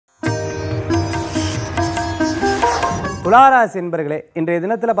துளாராசி என்பர்களே, இன்றைய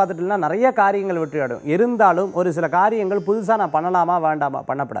தினத்தில் பார்த்துட்டீங்கன்னா நிறைய காரியங்கள் வெற்றியாடும். இருந்தாலும் ஒரு சில காரியங்கள் புதுசாக நான் பண்ணலாமா வேண்டாமா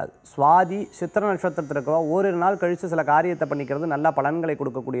பண்ணப்படாது. சுவாதி சித்திர நட்சத்திரத்தில் இருக்கவா ஓரிரு நாள் கழித்து சில காரியத்தை பண்ணிக்கிறது நல்ல பலன்களை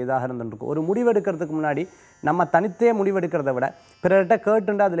கொடுக்கக்கூடியதாக இருந்துருக்கும். ஒரு முடிவெடுக்கிறதுக்கு முன்னாடி நம்ம தனித்தே முடிவெடுக்கிறத விட பிறர்கிட்ட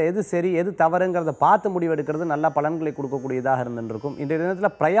கேட்டுண்டு அதில் எது சரி எது தவறுங்கிறத பார்த்து முடிவெடுக்கிறது நல்ல பலன்களை கொடுக்கக்கூடியதாக இருந்துருக்கும். இன்றைய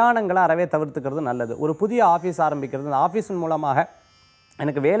தினத்தில் பிரயாணங்களை அறவே தவிர்த்துக்கிறது நல்லது. ஒரு புதிய ஆஃபீஸ் ஆரம்பிக்கிறது, அந்த ஆஃபீஸின் மூலமாக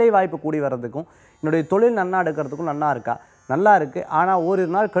எனக்கு வேலை வாய்ப்பு கூடி வர்றதுக்கும் என்னுடைய தொழில் நன்னா எடுக்கிறதுக்கும் நல்லா இருக்குது. ஆனால்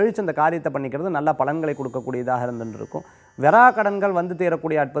ஓரிரு நாள் கழித்து அந்த காரியத்தை பண்ணிக்கிறது நல்ல பலன்களை கொடுக்கக்கூடியதாக இருந்துருக்கும். வெறா கடன்கள் வந்து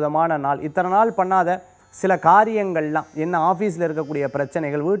தேரக்கூடிய அற்புதமான நாள். இத்தனை நாள் பண்ணாத சில காரியங்கள்லாம் என்ன ஆஃபீஸில் இருக்கக்கூடிய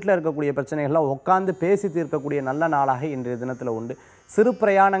பிரச்சனைகள், வீட்டில் இருக்கக்கூடிய பிரச்சனைகள்லாம் உட்காந்து பேசி தீர்க்கக்கூடிய நல்ல நாளாக இன்றைய தினத்தில் உண்டு. சிறு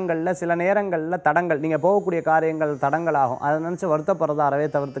பிரயாணங்களில் சில நேரங்களில் தடங்கள், நீங்கள் போகக்கூடிய காரியங்கள் தடங்களாகும். அதை நினச்சி வருத்தப்படுறத அறவே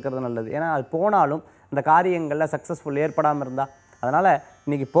தவிர்த்துக்கிறது நல்லது. ஏன்னா அது போனாலும் அந்த காரியங்களில் சக்ஸஸ்ஃபுல் ஏற்படாமல் இருந்தால், அதனால்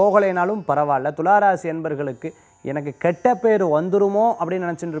இன்றைக்கி போகலைனாலும் பரவாயில்ல. துளாராசி என்பர்களுக்கு எனக்கு கெட்ட பேர் வந்துருமோ அப்படின்னு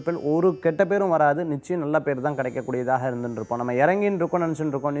நினச்சிட்டு இருப்பேன். ஒரு கெட்ட பேரும் வராது, நிச்சயம் நல்ல பேர் தான் கிடைக்கக்கூடியதாக இருந்துருப்போம். நம்ம இறங்கின்னு இருக்கோம்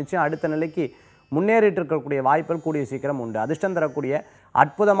நினச்சிட்டு இருக்கோம், நிச்சயம் அடுத்த நிலைக்கு முன்னேறிட்டு இருக்கக்கூடிய வாய்ப்புகள் கூடிய சீக்கிரம் உண்டு. அதிர்ஷ்டம் தரக்கூடிய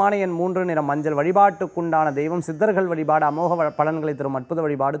அற்புதமான எண் 3 நிறம் மஞ்சள். வழிபாட்டுக்குண்டான தெய்வம் சித்தர்கள் வழிபாடு. அமோக பலன்களை தரும் அற்புத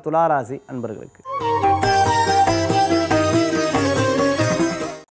வழிபாடு துளாராசி அன்பர்களுக்கு.